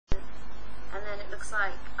looks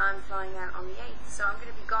like I'm flying out on the 8th, so I'm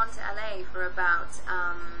going to be gone to LA for about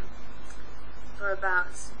I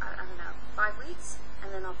don't know, 5 weeks,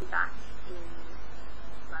 and then I'll be back in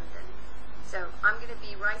London. So I'm going to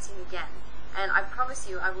be writing again, and I promise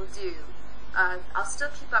you I will do. I'll still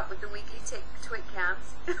keep up with the weekly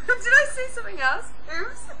twitcams. Did I say something else?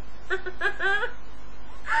 Oops. I'm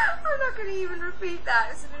not going to even repeat that.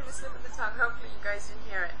 It's a bit of a slip of the tongue. Hopefully you guys didn't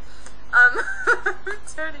hear it.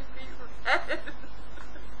 Turning people's head.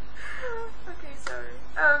 Okay, sorry.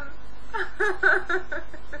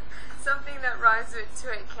 Something that rhymes with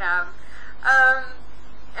twitcam.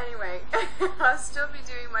 Anyway, I'll still be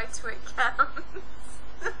doing my twitcams.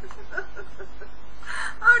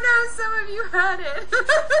 Oh no, some of you heard it.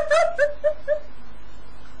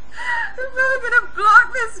 I'm probably gonna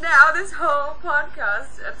block this now, this whole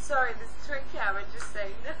podcast. I'm sorry, this twitcam, I'm just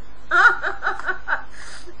saying.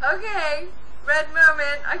 Okay, red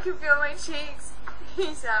moment, I can feel my cheeks.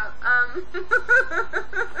 Peace out. I'm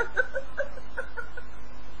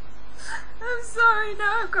sorry,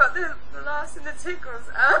 now I've got the laughs and the tickles.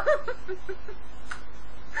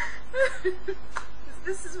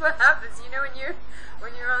 This is what happens, you know,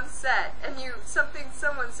 when you're on set and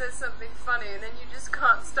someone says something funny and then you just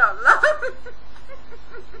can't stop laughing.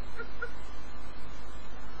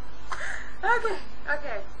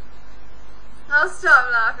 Okay. I'll stop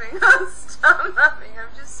laughing. I'm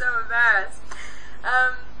just so embarrassed.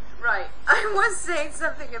 Right. I was saying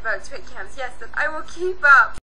something about twitcams. Yes, that I will keep up